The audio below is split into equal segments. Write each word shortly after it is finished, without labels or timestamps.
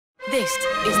This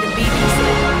is the BBC.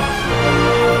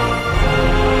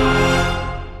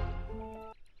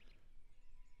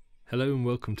 Hello and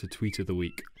welcome to Tweet of the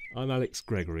Week. I'm Alex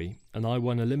Gregory and I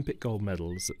won Olympic gold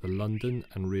medals at the London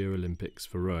and Rio Olympics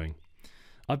for rowing.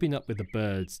 I've been up with the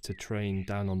birds to train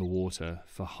down on the water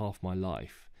for half my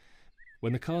life.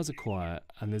 When the cars are quiet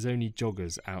and there's only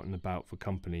joggers out and about for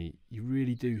company, you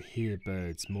really do hear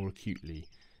birds more acutely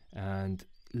and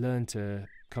learn to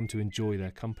come to enjoy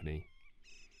their company.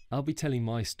 I'll be telling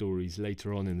my stories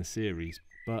later on in the series,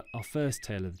 but our first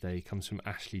tale of the day comes from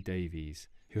Ashley Davies,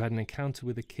 who had an encounter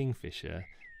with a kingfisher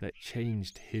that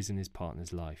changed his and his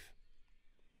partner's life.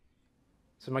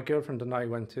 So my girlfriend and I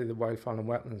went to the Wildfowl and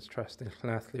Wetlands Trust in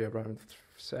Llanelli around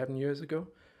 7 years ago.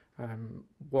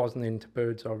 Wasn't into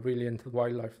birds or really into the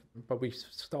wildlife, but we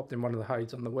stopped in one of the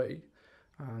hides on the way,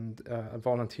 and a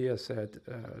volunteer said,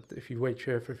 if you wait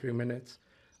here for a few minutes,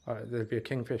 there'll be a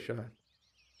kingfisher.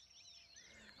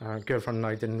 Girlfriend and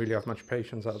I didn't really have much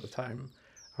patience at the time.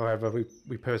 However,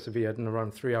 we persevered, and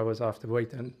around 3 hours after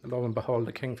waiting, lo and behold,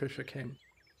 a kingfisher came.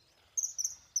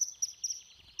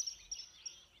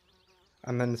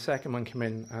 And then the second one came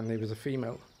in, and it was a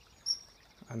female.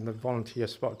 And the volunteer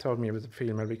told me it was a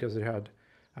female because he had,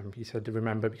 he said to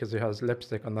remember, because he has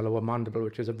lipstick on the lower mandible,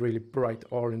 which is a really bright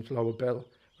orange lower bill,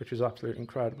 which is absolutely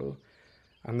incredible.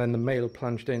 And then the male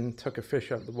plunged in, took a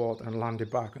fish out of the water, and landed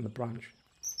back on the branch.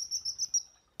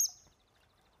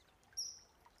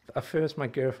 At first, my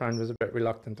girlfriend was a bit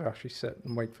reluctant to actually sit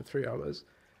and wait for 3 hours.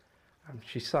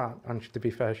 She sat, and to be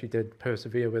fair, she did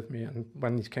persevere with me. And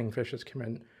when these kingfishers came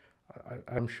in,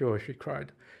 I'm sure she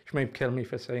cried. She may kill me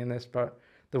for saying this, but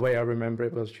the way I remember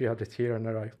it was she had a tear in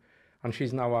her eye. And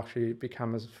she's now actually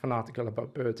become as fanatical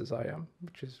about birds as I am,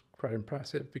 which is quite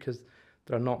impressive because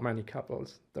there are not many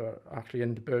couples that are actually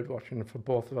into bird watching. And for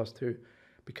both of us to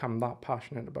become that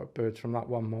passionate about birds from that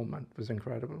one moment was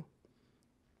incredible.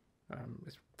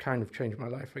 It's kind of changed my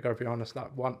life. I gotta be honest.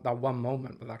 That one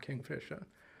moment with that kingfisher,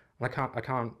 and I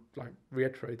can't like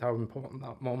reiterate how important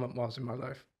that moment was in my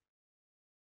life.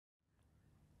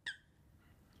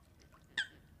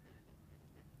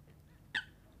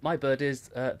 My bird is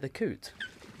the coot.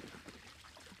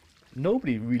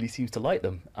 Nobody really seems to like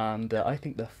them, and I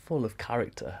think they're full of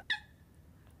character.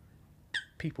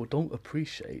 People don't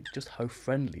appreciate just how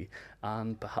friendly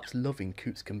and perhaps loving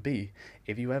coots can be.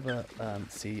 If you ever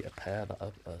see a pair that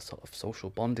are sort of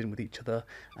social bonding with each other,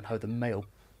 and how the male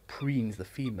preens the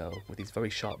female with his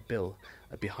very sharp bill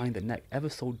behind the neck ever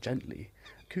so gently,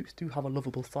 coots do have a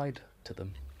lovable side to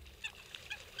them.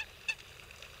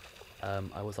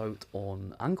 I was out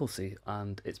on Anglesey,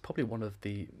 and it's probably one of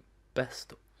the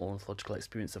best ornithological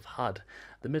experiences I've had.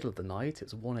 The middle of the night, it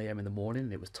was 1 AM in the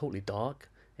morning, it was totally dark.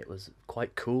 It was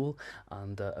quite cool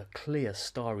and a clear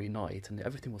starry night, and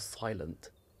everything was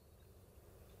silent.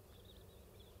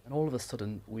 And all of a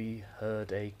sudden we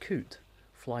heard a coot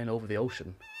flying over the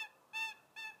ocean,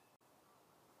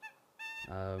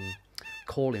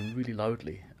 calling really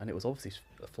loudly, and it was obviously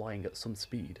flying at some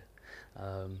speed.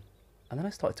 And then I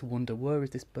started to wonder, where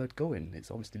is this bird going? It's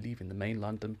obviously leaving the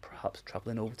mainland and perhaps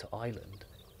travelling over to Ireland.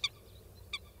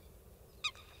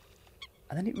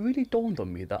 And then it really dawned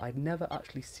on me that I'd never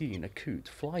actually seen a coot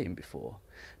flying before.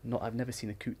 I've never seen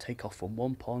a coot take off from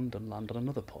one pond and land on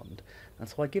another pond. And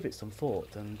so I give it some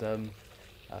thought, and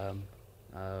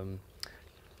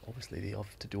obviously they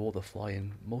have to do all the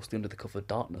flying mostly under the cover of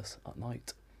darkness at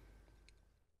night.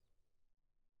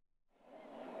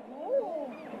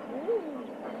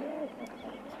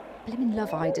 Blimmin'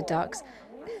 love eider ducks.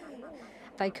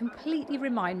 They completely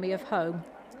remind me of home.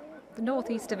 The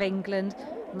northeast of England,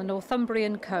 on the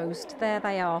Northumbrian coast, there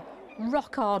they are,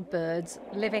 rock-hard birds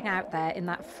living out there in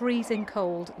that freezing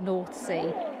cold North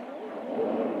Sea.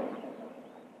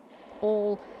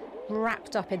 All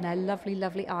wrapped up in their lovely,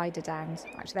 lovely eider downs.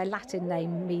 Actually, their Latin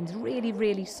name means really,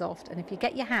 really soft, and if you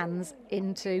get your hands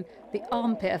into the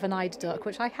armpit of an eider duck,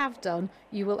 which I have done,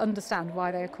 you will understand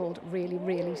why they are called really,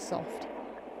 really soft.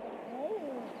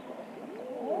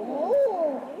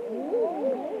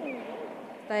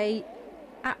 They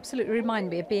absolutely remind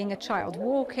me of being a child,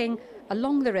 walking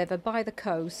along the river by the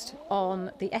coast on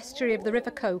the estuary of the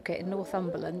River Coquet in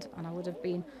Northumberland, and I would have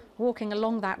been walking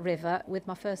along that river with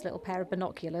my first little pair of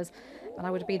binoculars, and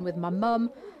I would have been with my mum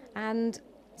and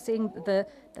seeing the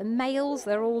males.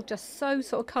 They're all just so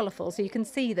sort of colourful, so you can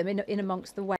see them in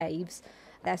amongst the waves.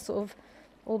 They're sort of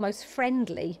almost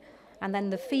friendly, and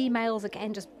then the females,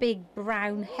 again, just big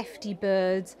brown hefty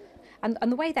birds, and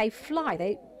the way they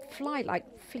fly like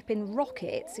flipping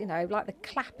rockets, you know, like the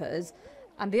clappers.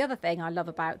 And the other thing I love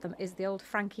about them is the old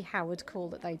Frankie Howard call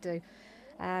that they do.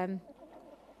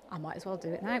 I might as well do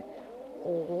it now.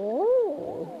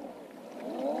 Oh.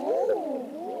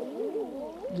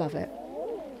 love it.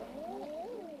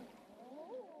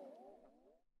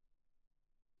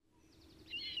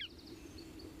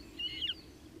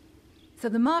 So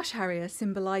the marsh harrier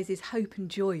symbolises hope and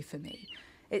joy for me.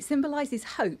 It symbolises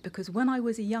hope because when I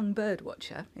was a young bird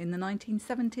watcher in the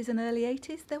 1970s and early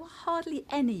 80s, there were hardly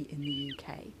any in the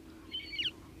UK.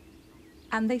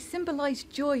 And they symbolise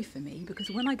joy for me because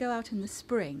when I go out in the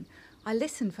spring, I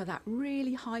listen for that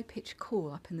really high-pitched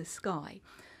call up in the sky.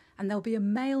 And there'll be a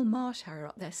male marsh harrier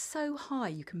up there so high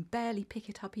you can barely pick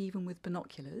it up even with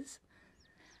binoculars.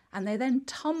 And they then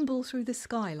tumble through the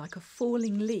sky like a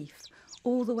falling leaf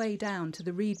all the way down to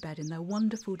the reed bed in their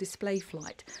wonderful display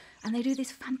flight. And they do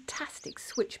this fantastic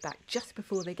switchback just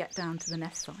before they get down to the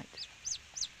nest site.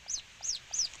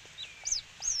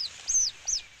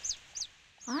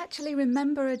 I actually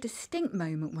remember a distinct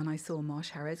moment when I saw marsh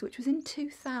harriers, which was in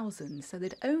 2000. So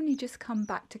they'd only just come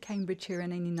back to Cambridgeshire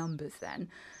in any numbers then.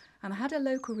 And I had a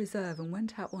local reserve and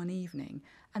went out one evening,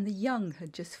 and the young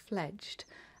had just fledged.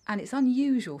 And it's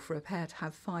unusual for a pair to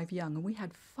have 5 young, and we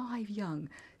had 5 young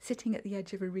sitting at the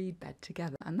edge of a reed bed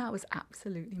together, and that was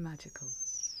absolutely magical.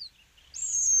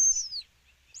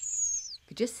 You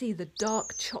could just see the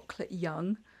dark chocolate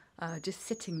young just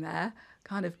sitting there,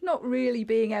 kind of not really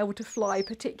being able to fly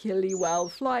particularly well,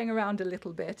 flying around a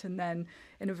little bit, and then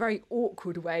in a very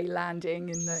awkward way landing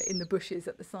in the bushes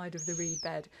at the side of the reed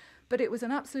bed. But it was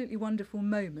an absolutely wonderful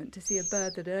moment to see a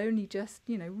bird that had only just,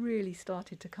 really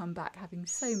started to come back, having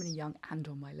so many young and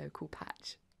on my local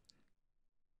patch.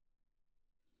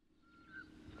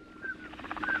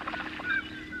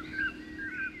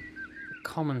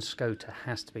 Common scoter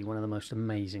has to be one of the most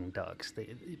amazing ducks.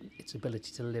 Its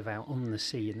ability to live out on the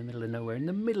sea in the middle of nowhere, in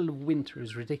the middle of winter,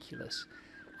 is ridiculous.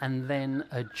 And then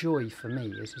a joy for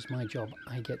me, this is my job,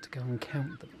 I get to go and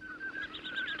count them.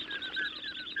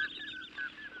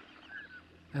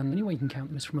 And the only way you can count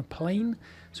them is from a plane.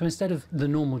 So instead of the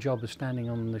normal job of standing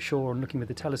on the shore and looking with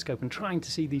the telescope and trying to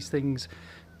see these things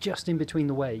just in between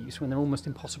the waves when they're almost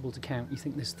impossible to count, you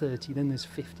think there's 30, then there's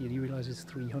 50, and you realise there's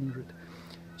 300.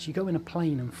 So you go in a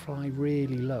plane and fly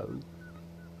really low.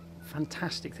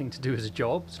 Fantastic thing to do as a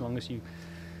job, as long as you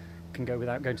can go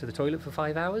without going to the toilet for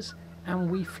 5 hours. And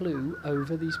we flew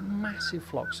over these massive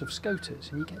flocks of scoters,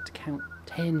 and you get to count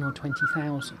 10 or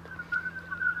 20,000.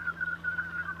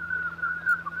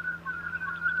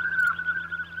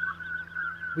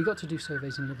 We got to do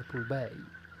surveys in Liverpool Bay,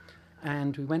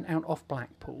 and we went out off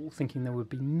Blackpool thinking there would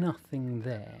be nothing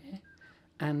there,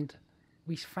 and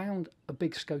we found a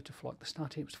big scoter flock that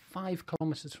started. It was 5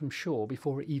 kilometres from shore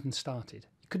before it even started.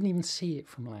 You couldn't even see it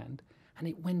from land, and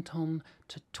it went on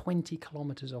to 20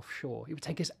 kilometres offshore. It would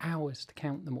take us hours to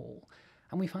count them all,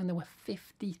 and we found there were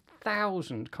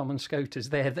 50,000 common scoters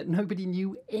there that nobody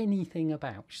knew anything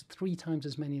about, which is 3 times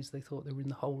as many as they thought there were in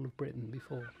the whole of Britain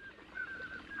before.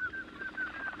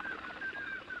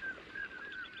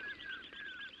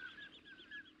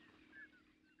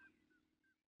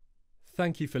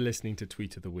 Thank you for listening to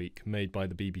Tweet of the Week, made by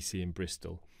the BBC in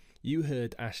Bristol. You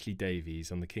heard Ashley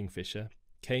Davies on the kingfisher,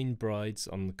 Kane Brides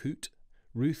on the coot,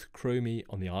 Ruth Cromie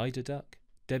on the eider duck,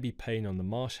 Debbie Payne on the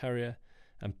marsh harrier,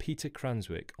 and Peter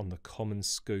Cranswick on the common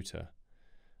scoter.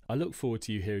 I look forward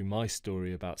to you hearing my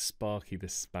story about Sparky the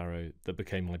sparrow that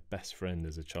became my best friend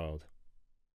as a child.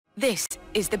 This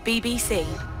is the BBC.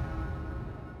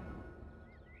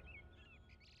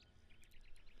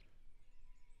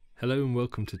 Hello and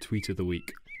welcome to Tweet of the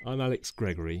Week. I'm Alex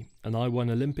Gregory, and I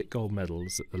won Olympic gold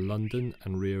medals at the London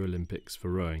and Rio Olympics for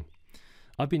rowing.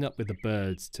 I've been up with the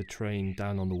birds to train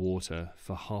down on the water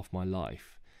for half my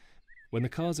life. When the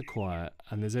cars are quiet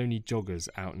and there's only joggers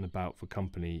out and about for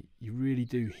company, you really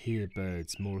do hear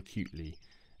birds more acutely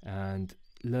and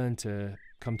learn to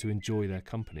come to enjoy their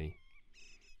company.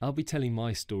 I'll be telling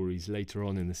my stories later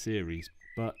on in the series,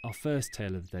 but our first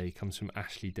tale of the day comes from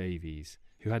Ashley Davies,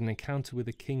 who had an encounter with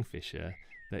a kingfisher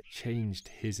that changed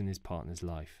his and his partner's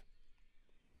life.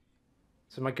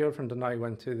 So my girlfriend and I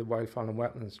went to the Wildfowl and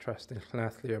Wetlands Trust in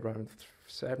Llanelli around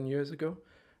 7 years ago.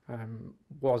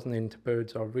 Wasn't into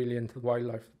birds or really into the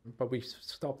wildlife, but we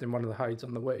stopped in one of the hides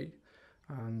on the way,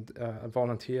 and a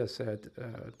volunteer said,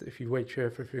 if you wait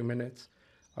here for a few minutes,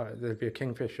 there'll be a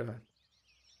kingfisher.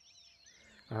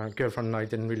 Girlfriend and I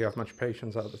didn't really have much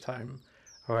patience at the time.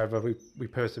 However, we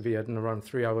persevered, and around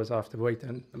 3 hours after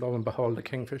waiting, lo and behold, the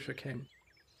kingfisher came.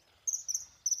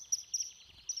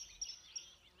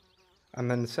 And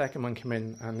then the second one came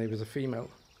in, and it was a female.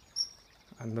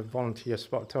 And the volunteer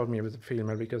told me it was a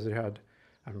female because it had,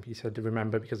 he said to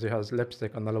remember, because it has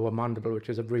lipstick on the lower mandible, which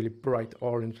is a really bright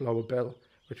orange lower bill,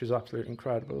 which is absolutely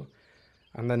incredible.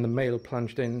 And then the male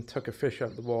plunged in, took a fish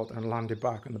out of the water, and landed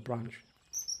back on the branch.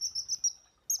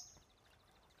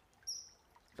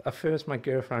 At first, my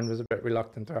girlfriend was a bit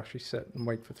reluctant to actually sit and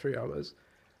wait for 3 hours.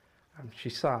 She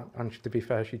sat, and to be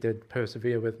fair, she did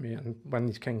persevere with me. And when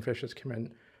these kingfishers came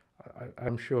in,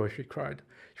 I'm sure she cried.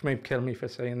 She may kill me for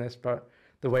saying this, but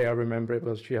the way I remember it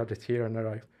was she had a tear in her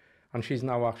eye. And she's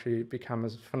now actually become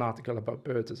as fanatical about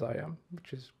birds as I am,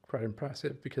 which is quite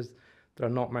impressive because there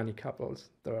are not many couples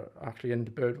that are actually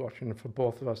into bird watching. And for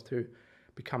both of us to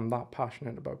become that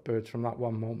passionate about birds from that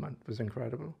one moment was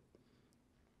incredible.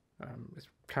 It's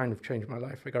kind of changed my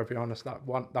life. I gotta be honest, that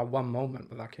one moment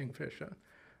with that kingfisher.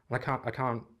 And I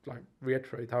can't like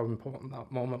reiterate how important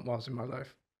that moment was in my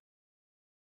life.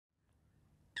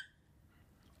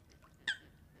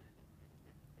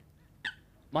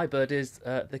 My bird is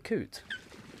the coot.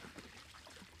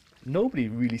 Nobody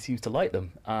really seems to like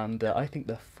them, and I think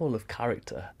they're full of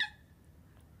character.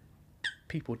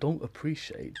 People don't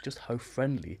appreciate just how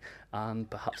friendly and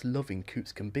perhaps loving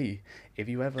coots can be. If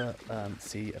you ever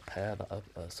see a pair that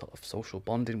are sort of social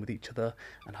bonding with each other,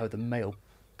 and how the male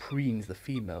preens the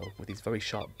female with his very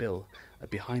sharp bill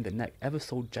behind the neck ever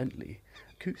so gently,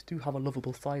 coots do have a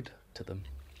lovable side to them.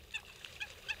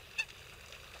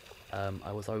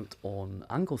 I was out on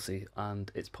Anglesey,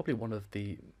 and it's probably one of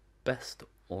the best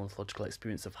ornithological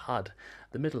experiences I've had.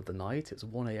 The middle of the night, it was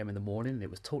 1 AM in the morning, and it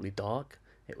was totally dark.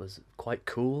 It was quite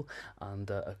cool, and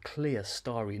a clear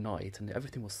starry night, and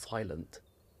everything was silent.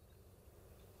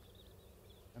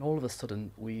 And all of a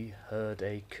sudden we heard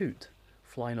a coot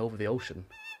flying over the ocean,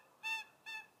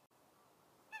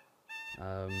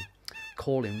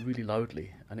 calling really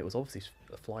loudly, and it was obviously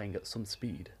flying at some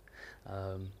speed.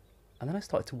 And then I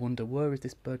started to wonder, where is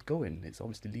this bird going? It's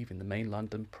obviously leaving the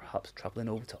mainland and perhaps travelling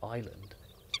over to Ireland.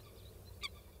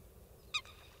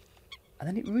 And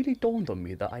then it really dawned on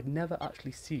me that I'd never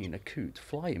actually seen a coot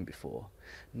flying before.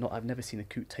 I've never seen a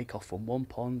coot take off from one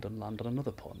pond and land on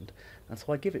another pond. And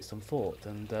so I give it some thought,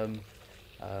 and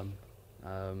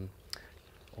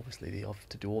obviously they have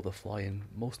to do all the flying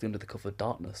mostly under the cover of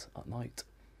darkness at night.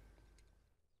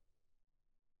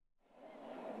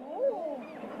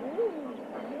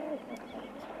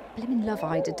 Blimmin' love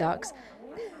eider ducks.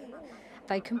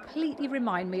 They completely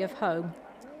remind me of home.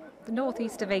 The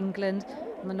northeast of England,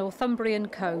 on the Northumbrian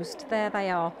coast, there they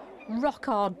are,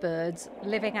 rock-hard birds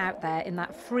living out there in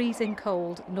that freezing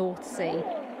cold North Sea.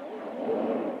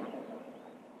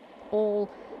 All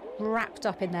wrapped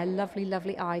up in their lovely,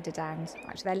 lovely eider downs.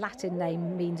 Actually, their Latin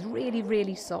name means really,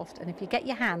 really soft, and if you get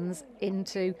your hands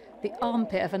into the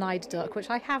armpit of an eider duck, which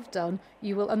I have done,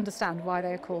 you will understand why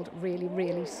they are called really,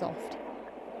 really soft.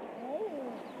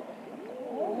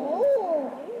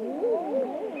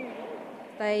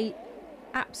 They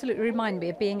absolutely remind me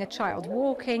of being a child,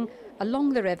 walking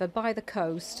along the river by the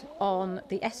coast on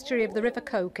the estuary of the River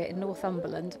Coquet in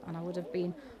Northumberland, and I would have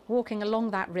been walking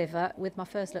along that river with my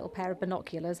first little pair of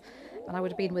binoculars, and I would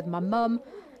have been with my mum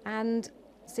and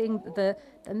seeing the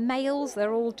males.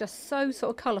 They're all just so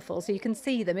sort of colourful, so you can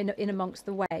see them in amongst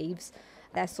the waves.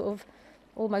 They're sort of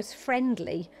almost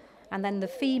friendly, and then the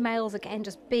females, again,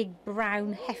 just big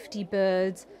brown hefty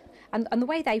birds, and the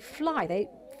way they fly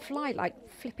like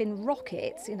flipping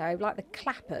rockets, you know, like the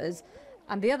clappers.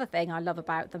 And the other thing I love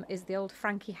about them is the old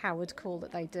Frankie Howard call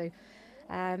that they do.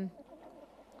 I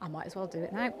might as well do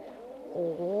it now.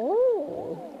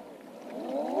 Oh.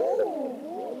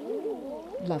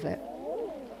 Love it.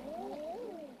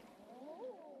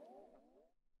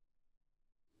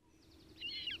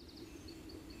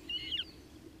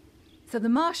 So the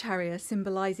marsh harrier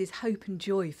symbolises hope and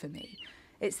joy for me.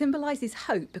 It symbolises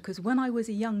hope because when I was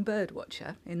a young bird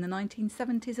watcher in the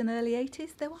 1970s and early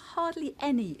 80s, there were hardly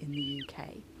any in the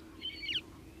UK.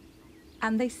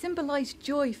 And they symbolise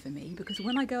joy for me because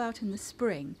when I go out in the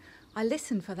spring, I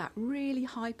listen for that really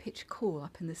high-pitched call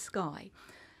up in the sky.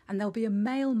 And there'll be a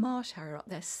male marsh harrier up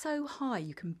there so high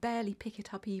you can barely pick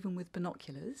it up even with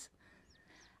binoculars.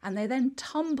 And they then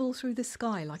tumble through the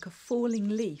sky like a falling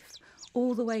leaf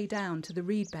all the way down to the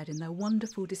reed bed in their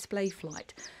wonderful display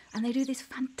flight. And they do this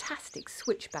fantastic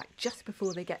switchback just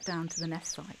before they get down to the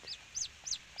nest site.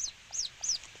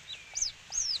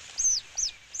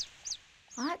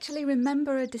 I actually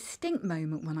remember a distinct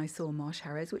moment when I saw marsh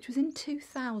harriers, which was in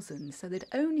 2000. So they'd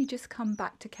only just come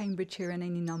back to Cambridgeshire in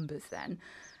any numbers then.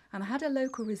 And I had a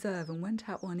local reserve and went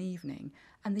out one evening,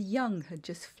 and the young had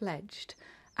just fledged.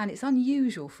 And it's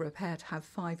unusual for a pair to have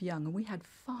 5 young, and we had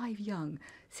 5 young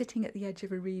sitting at the edge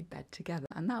of a reed bed together,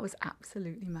 and that was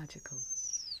absolutely magical.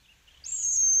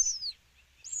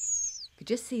 You could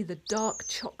just see the dark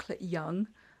chocolate young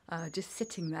just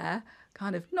sitting there,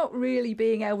 kind of not really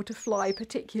being able to fly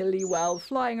particularly well,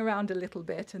 flying around a little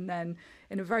bit, and then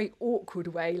in a very awkward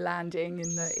way landing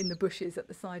in the bushes at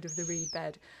the side of the reed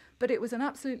bed. But it was an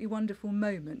absolutely wonderful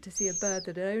moment to see a bird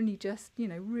that had only just,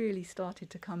 really started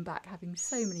to come back, having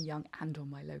so many young, and on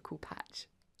my local patch.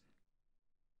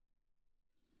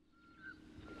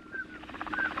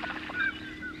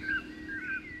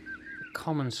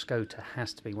 Common scoter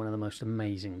has to be one of the most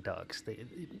amazing ducks.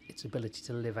 Its ability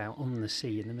to live out on the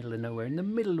sea in the middle of nowhere, in the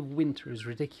middle of winter, is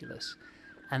ridiculous.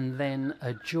 And then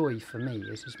a joy for me,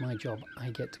 this is my job,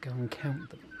 I get to go and count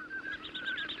them.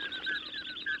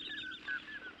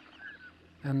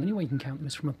 And the only way you can count them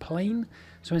is from a plane.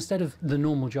 So instead of the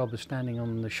normal job of standing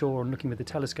on the shore and looking with the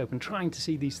telescope and trying to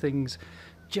see these things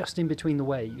just in between the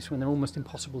waves when they're almost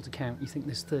impossible to count, you think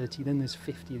there's 30, then there's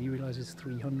 50, and you realise there's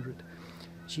 300.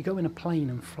 So you go in a plane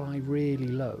and fly really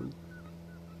low.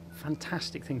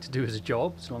 Fantastic thing to do as a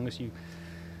job, as long as you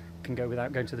can go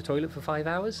without going to the toilet for 5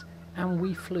 hours. And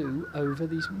we flew over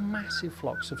these massive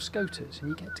flocks of scoters, and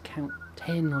you get to count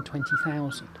 10 or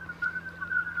 20,000.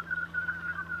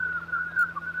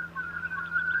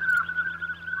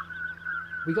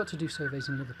 We got to do surveys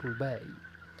in Liverpool Bay,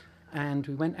 and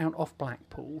we went out off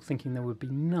Blackpool thinking there would be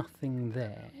nothing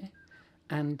there,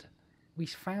 and we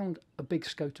found a big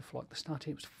scoter flock that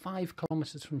started. It was 5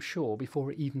 kilometres from shore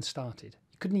before it even started.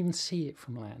 You couldn't even see it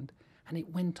from land, and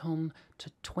it went on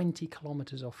to 20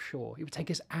 kilometres offshore. It would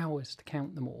take us hours to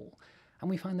count them all, and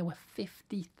we found there were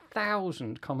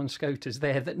 50,000 common scoters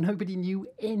there that nobody knew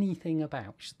anything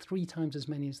about, which is 3 times as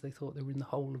many as they thought there were in the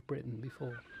whole of Britain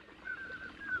before.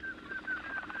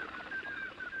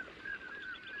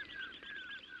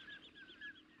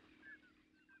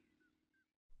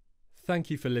 Thank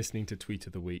you for listening to Tweet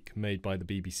of the Week, made by the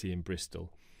BBC in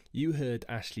Bristol. You heard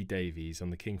Ashley Davies on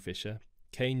the kingfisher,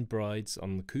 Kane Brides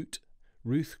on the coot,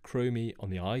 Ruth Cromie on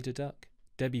the eider duck,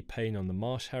 Debbie Payne on the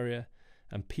marsh harrier,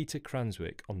 and Peter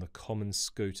Cranswick on the common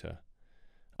scoter.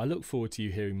 I look forward to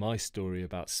you hearing my story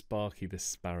about Sparky the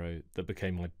sparrow that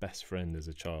became my best friend as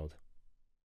a child.